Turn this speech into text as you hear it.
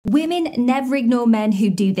Women never ignore men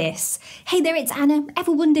who do this. Hey there, it's Anna.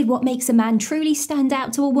 Ever wondered what makes a man truly stand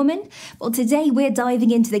out to a woman? Well, today we're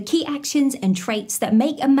diving into the key actions and traits that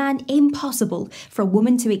make a man impossible for a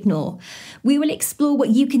woman to ignore. We will explore what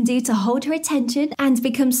you can do to hold her attention and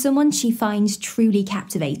become someone she finds truly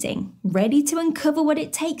captivating. Ready to uncover what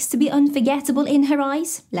it takes to be unforgettable in her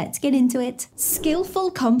eyes? Let's get into it.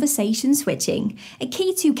 Skillful conversation switching. A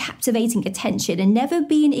key to captivating attention and never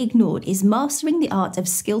being ignored is mastering the art of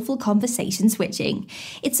skillful conversation switching.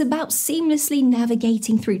 It's about seamlessly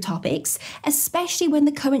navigating through topics, especially when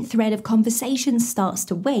the current thread of conversation starts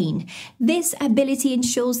to wane. This ability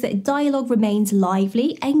ensures that dialogue remains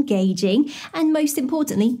lively, engaging, and most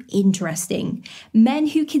importantly, interesting. Men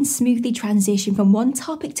who can smoothly transition from one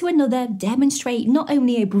topic to another demonstrate not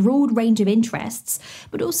only a broad range of interests,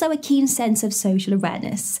 but also a keen sense of social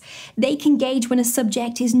awareness. They can gauge when a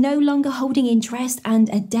subject is no longer holding interest and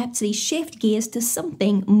adeptly shift gears to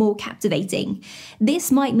something more captivating.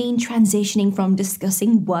 This might mean transitioning from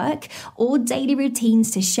discussing work or daily routines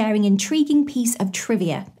to sharing an intriguing piece of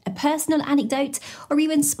trivia, a personal anecdote, or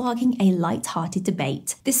even sparking a light-hearted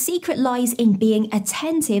debate. The secret lies in being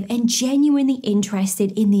attentive and genuinely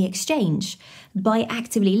interested in the exchange. By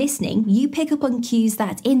actively listening, you pick up on cues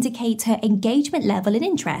that indicate her engagement level and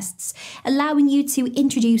interests, allowing you to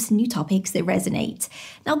introduce new topics that resonate.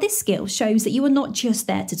 Now, this skill shows that you are not just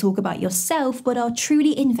there to talk about yourself, but are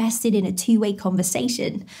truly invested in a two-way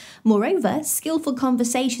conversation. Moreover, skillful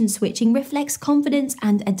conversation switching reflects confidence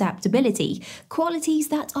and adaptability, qualities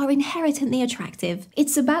that are inherently attractive.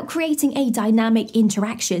 It's about creating a dynamic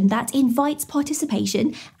interaction that invites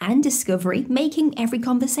participation and discovery, making every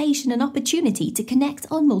conversation an opportunity to connect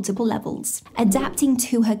on multiple levels. Adapting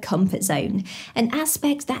to her comfort zone. An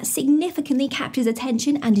aspect that significantly captures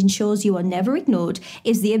attention and ensures you are never ignored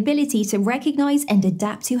is the ability to recognize and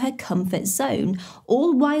adapt to her comfort zone,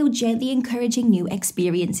 all while gently encouraging new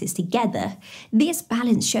experiences together. This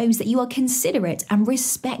balance shows that you are considerate and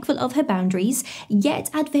respectful of her boundaries,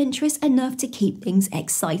 yet adventurous enough to keep things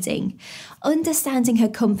exciting. Understanding her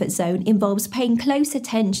comfort zone involves paying close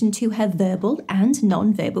attention to her verbal and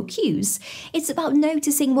non-verbal cues. It's about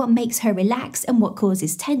noticing what makes her relax and what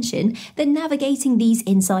causes tension, then navigating these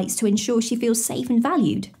insights to ensure she feels safe and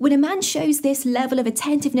valued. When a man shows this level of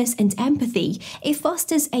attentiveness and empathy, it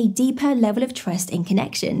fosters a deeper level of trust and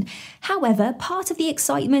connection. However, part of the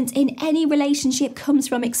excitement in any relationship comes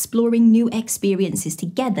from exploring new experiences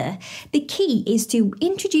together. The key is to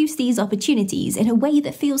introduce these opportunities in a way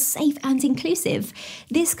that feels safe and inclusive.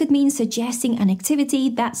 This could mean suggesting an activity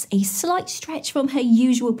that's a slight stretch from her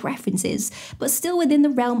usual preferences, but still within the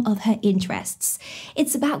realm of her interests.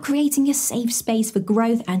 It's about creating a safe space for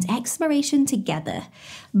growth and exploration together.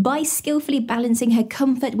 By skillfully balancing her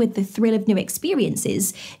comfort with the thrill of new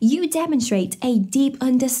experiences, you demonstrate a deep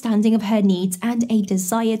understanding of her needs and a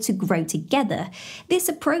desire to grow together. This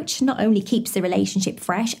approach not only keeps the relationship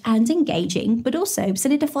fresh and engaging, but also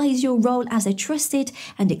solidifies your role as a trusted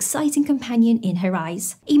and exciting companion in her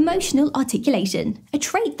eyes. Emotional articulation. A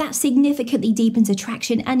trait that significantly deepens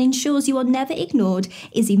attraction and ensures you are never ignored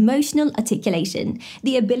is emotional articulation,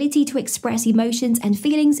 the ability to express emotions and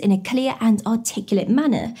feelings in a clear and articulate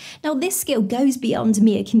manner. Now, this skill goes beyond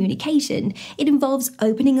mere communication. It involves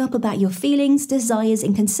opening up about your feelings, desires,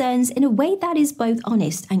 and concerns in a way that is both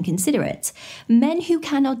honest and considerate. Men who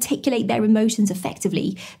can articulate their emotions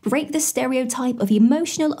effectively break the stereotype of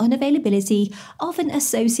emotional unavailability often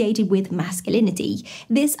associated with masculinity.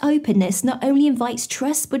 This openness not only invites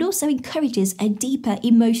trust but also encourages a deeper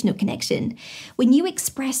emotional connection. When you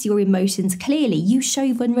express your emotions clearly, you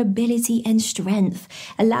show vulnerability and strength,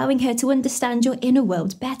 allowing her to understand your inner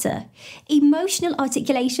world better. Emotional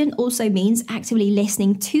articulation also means actively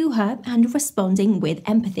listening to her and responding with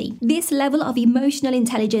empathy. This level of emotional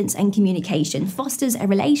intelligence and communication fosters a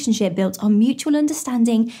relationship built on mutual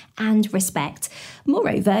understanding and respect.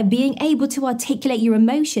 Moreover, being able to articulate your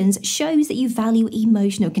emotions shows that you value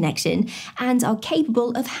emotional connection and are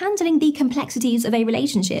capable of handling the complexities of a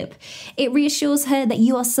relationship. It reassures her that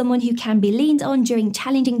you are someone who can be leaned on during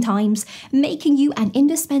challenging times, making you an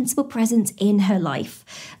indispensable presence in her life.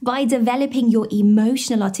 By developing your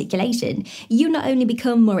emotional articulation, you not only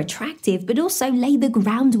become more attractive, but also lay the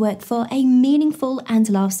groundwork for a meaningful and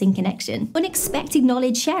lasting connection. Unexpected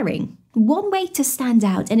knowledge sharing. One way to stand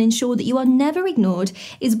out and ensure that you are never ignored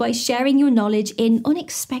is by sharing your knowledge in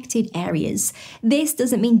unexpected areas. This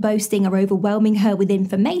doesn't mean boasting or overwhelming her with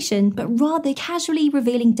information, but rather casually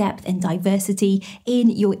revealing depth and diversity in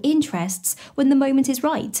your interests when the moment is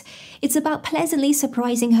right. It's about pleasantly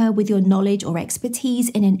surprising her with your knowledge or expertise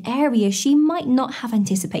in an area she might not have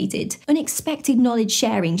anticipated. Unexpected knowledge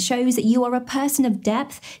sharing shows that you are a person of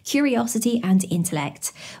depth, curiosity, and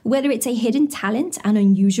intellect. Whether it's a hidden talent, an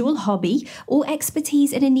unusual hobby, or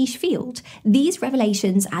expertise in a niche field, these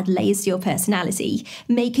revelations add layers to your personality,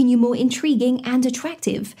 making you more intriguing and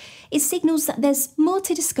attractive. It signals that there's more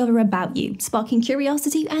to discover about you, sparking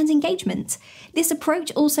curiosity and engagement. This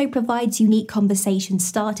approach also provides unique conversation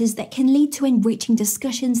starters that can lead to enriching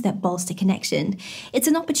discussions that bolster connection. It's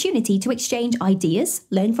an opportunity to exchange ideas,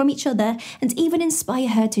 learn from each other, and even inspire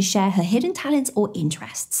her to share her hidden talents or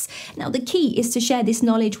interests. Now, the key is to share this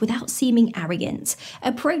knowledge without seeming arrogant.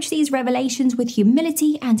 Approach these revelations with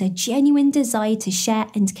humility and a genuine desire to share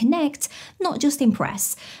and connect, not just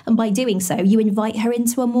impress. And by doing so, you invite her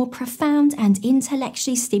into a more profound and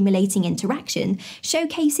intellectually stimulating interaction,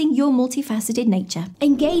 showcasing your multifaceted nature.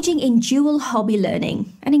 Engaging in dual hobby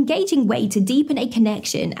learning. An engaging way to deepen a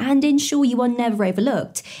connection and ensure you are never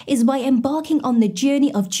overlooked is by embarking on the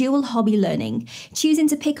journey of dual hobby learning. Choosing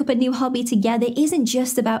to pick up a new hobby together isn't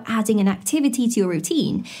just about adding an activity to your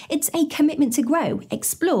routine, it's a commitment to grow,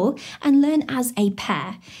 explore, and learn as a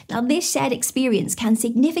pair. Now, this shared experience can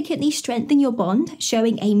significantly strengthen your bond,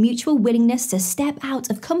 showing a mutual willingness to step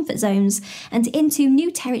out of comfort zones and into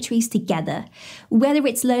new territories together. Whether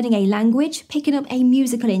it's learning a language, picking up a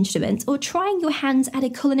musical instrument, or trying your hands at a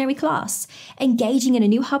culinary class, engaging in a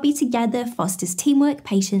new hobby together fosters teamwork,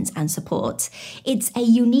 patience, and support. It's a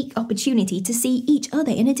unique opportunity to see each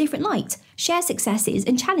other in a different light, share successes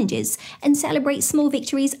and challenges, and celebrate small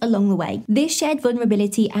victories along the way. This shared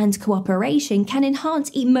vulnerability and cooperation can enhance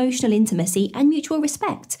emotional intimacy and mutual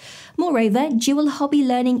respect. Moreover, dual hobby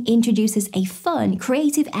learning introduces a fun,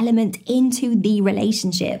 creative element into the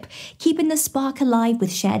relationship, keeping the spark alive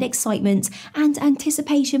with shared excitement and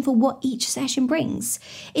anticipation for what each session brings.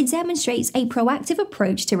 It demonstrates a proactive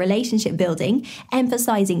approach to relationship building,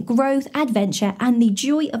 emphasizing growth, adventure, and the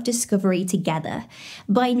joy of discovery together.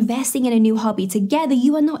 By investing in a new hobby together,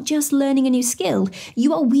 you are not just learning a new skill,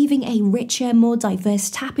 you are weaving a richer, more diverse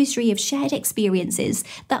tapestry of shared experiences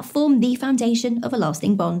that form the foundation of a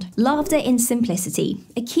lasting bond. Laughter in simplicity.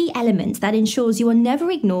 A key element that ensures you are never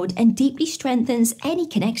ignored and deeply strengthens any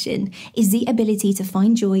connection is the ability to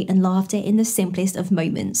find joy and laughter in the simplest of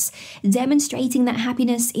moments. Demonstrating that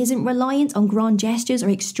happiness isn't reliant on grand gestures or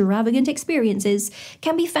extravagant experiences,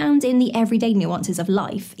 can be found in the everyday nuances of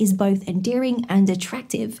life, is both endearing and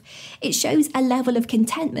attractive. It shows a level of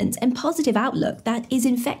contentment and positive outlook that is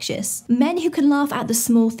infectious. Men who can laugh at the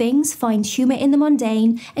small things, find humour in the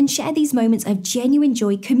mundane, and share these moments of genuine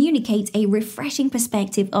joy communicate a refreshing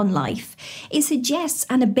perspective on life. It suggests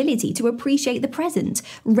an ability to appreciate the present,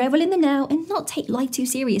 revel in the now, and not take life too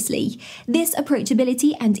seriously. This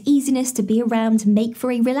approachability and easiness to be around make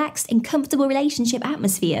for a relaxed and comfortable relationship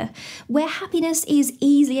atmosphere, where happiness is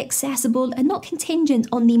easily accessible and not contingent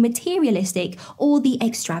on the materialistic or the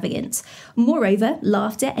extravagant. Moreover,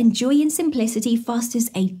 laughter and joy in simplicity fosters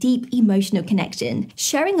a deep emotional connection.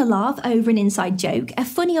 Sharing a laugh over an inside joke, a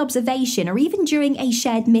funny observation, or even during a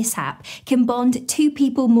shared mishap can bond two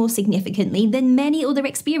people more significantly than many other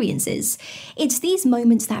experiences. It's these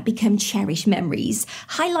moments that become cherished memories,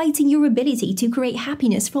 highlighting your ability to create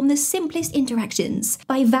happiness from the simplest interactions.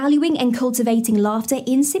 By valuing and cultivating laughter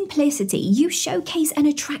in simplicity, you showcase an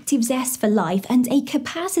attractive zest for life and a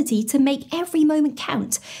capacity to make every moment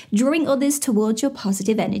count, drawing others towards your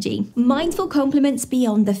positive energy. Mindful compliments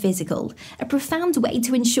beyond the physical. A profound way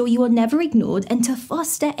to ensure you are never ignored and to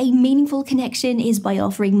foster a meaningful connection is by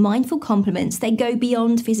offering mindful compliments that go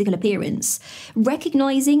beyond physical appearance.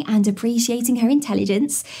 Recognizing and appreciating her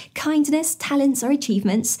intelligence, kindness, talents, or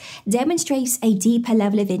achievements demonstrates a deeper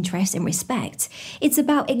level of interest and respect. It's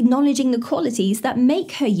about acknowledging the qualities that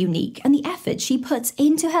make her unique and the effort she puts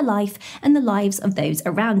into her life and the lives of those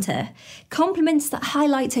around her. Compliments that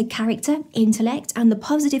highlight her character, intellect, and the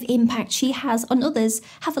positive impact she has on others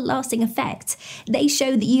have a lasting effect. They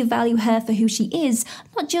show that you value her for who she is,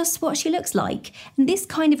 not just what she looks like. And this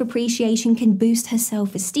kind of appreciation can boost her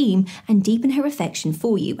self-esteem and deepen her affection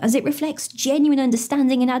for you, as it reflects genuine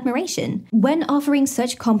understanding and admiration. When offering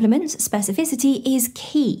such compliments, specificity is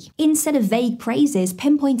key. Instead of vague praises,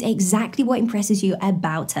 pinpoint exactly what impresses you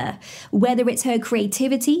about her. Whether it's her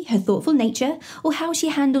creativity, her thoughtful nature, or how she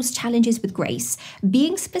handles challenges with grace,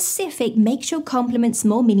 being specific makes your compliments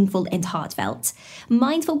more meaningful and heartfelt.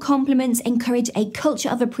 Mindful compliments encourage a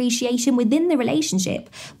culture of appreciation within the relationship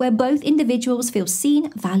where both individuals feel seen,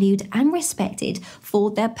 valued, and respected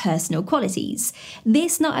for their personal qualities.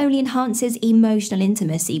 This not only enhances emotional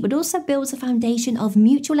intimacy, but also builds a foundation of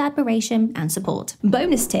mutual admiration and support.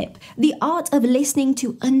 Bonus tip: the art of listening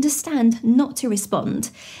to understand, not to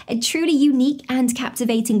respond. A truly unique and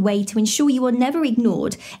captivating way to ensure you are never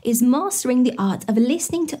ignored is mastering the art of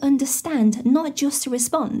listening to understand, not just to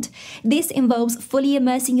respond. This involves fully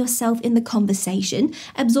immersing yourself in the conversation,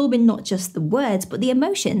 absorbing not just the words, but the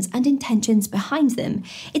emotions and intentions behind them.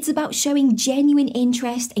 It's about showing genuine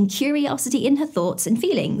interest and curiosity in her thoughts and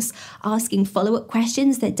feelings, asking follow-up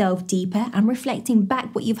questions that delve deeper, and reflecting back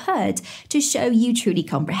what you've heard to show you truly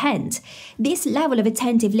comprehend. This level of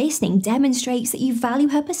attentive listening demonstrates that you value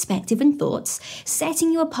her perspective and thoughts, setting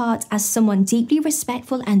you apart as someone deeply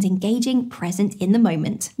respectful and engaging, present in the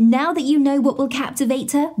moment. Now that you know what will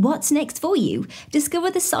captivate her, what's next for you?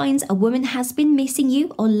 Discover the signs a woman has been missing you,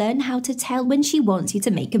 or learn how to tell when she wants you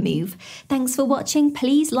to make a move. Thanks for watching.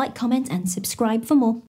 Please like, comment, and subscribe for more.